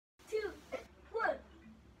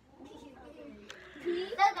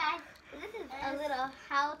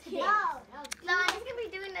how to dance. So I'm just gonna be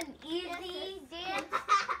doing an easy dance.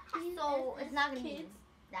 So it's not gonna be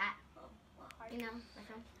that, you know, like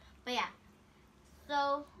that. But yeah.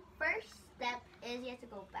 So first step is you have to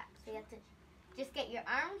go back. So you have to just get your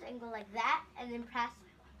arms and go like that, and then practice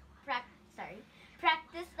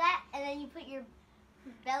that, and then you put your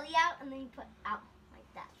belly out, and then you put out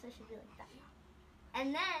like that. So it should be like that.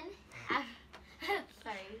 And then,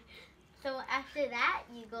 so after that,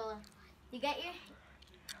 you get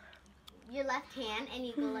your left hand, and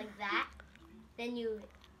you go like that. Then you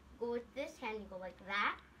go with this hand, you go like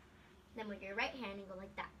that. Then with your right hand, you go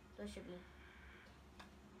like that. So it should be.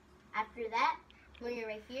 After that, when you're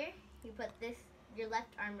right here, you put your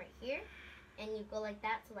left arm right here, and you go like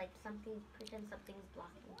that. So like pretend something's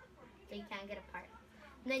blocking, so you can't get apart.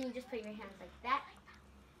 And then you just put your hands like that.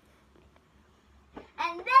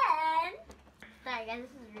 And then, sorry guys,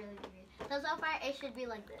 this is really weird. So far it should be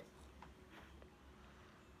like this.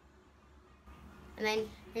 And then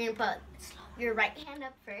you're gonna put your right hand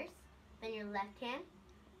up first, then your left hand,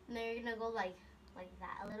 and then you're gonna go like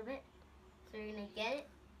that a little bit. So you're gonna get it,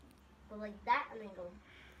 go like that, and then go.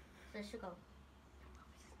 So it should go.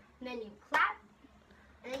 And then you clap,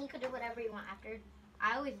 and then you could do whatever you want after.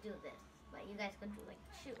 I always do this, but you guys could do like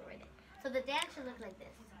shoot right there. So the dance should look like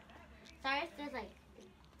this. Sorry if there's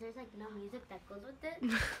like no music that goes with it,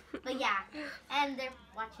 but yeah, and they're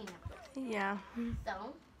watching Netflix. Yeah.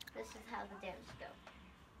 So this is how the dance goes.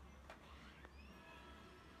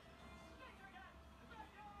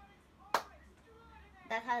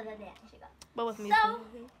 That's how the dance should go. But with music. So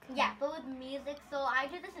yeah, but with music. So I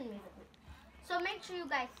do this in music. So make sure you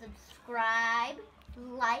guys subscribe,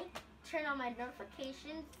 like, turn on my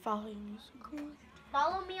notifications. Follow Musical.ly.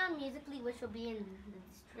 Follow me on Musical.ly, which will be in the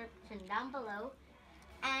description down below.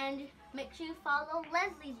 And make sure you follow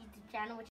Leslie's YouTube channel, which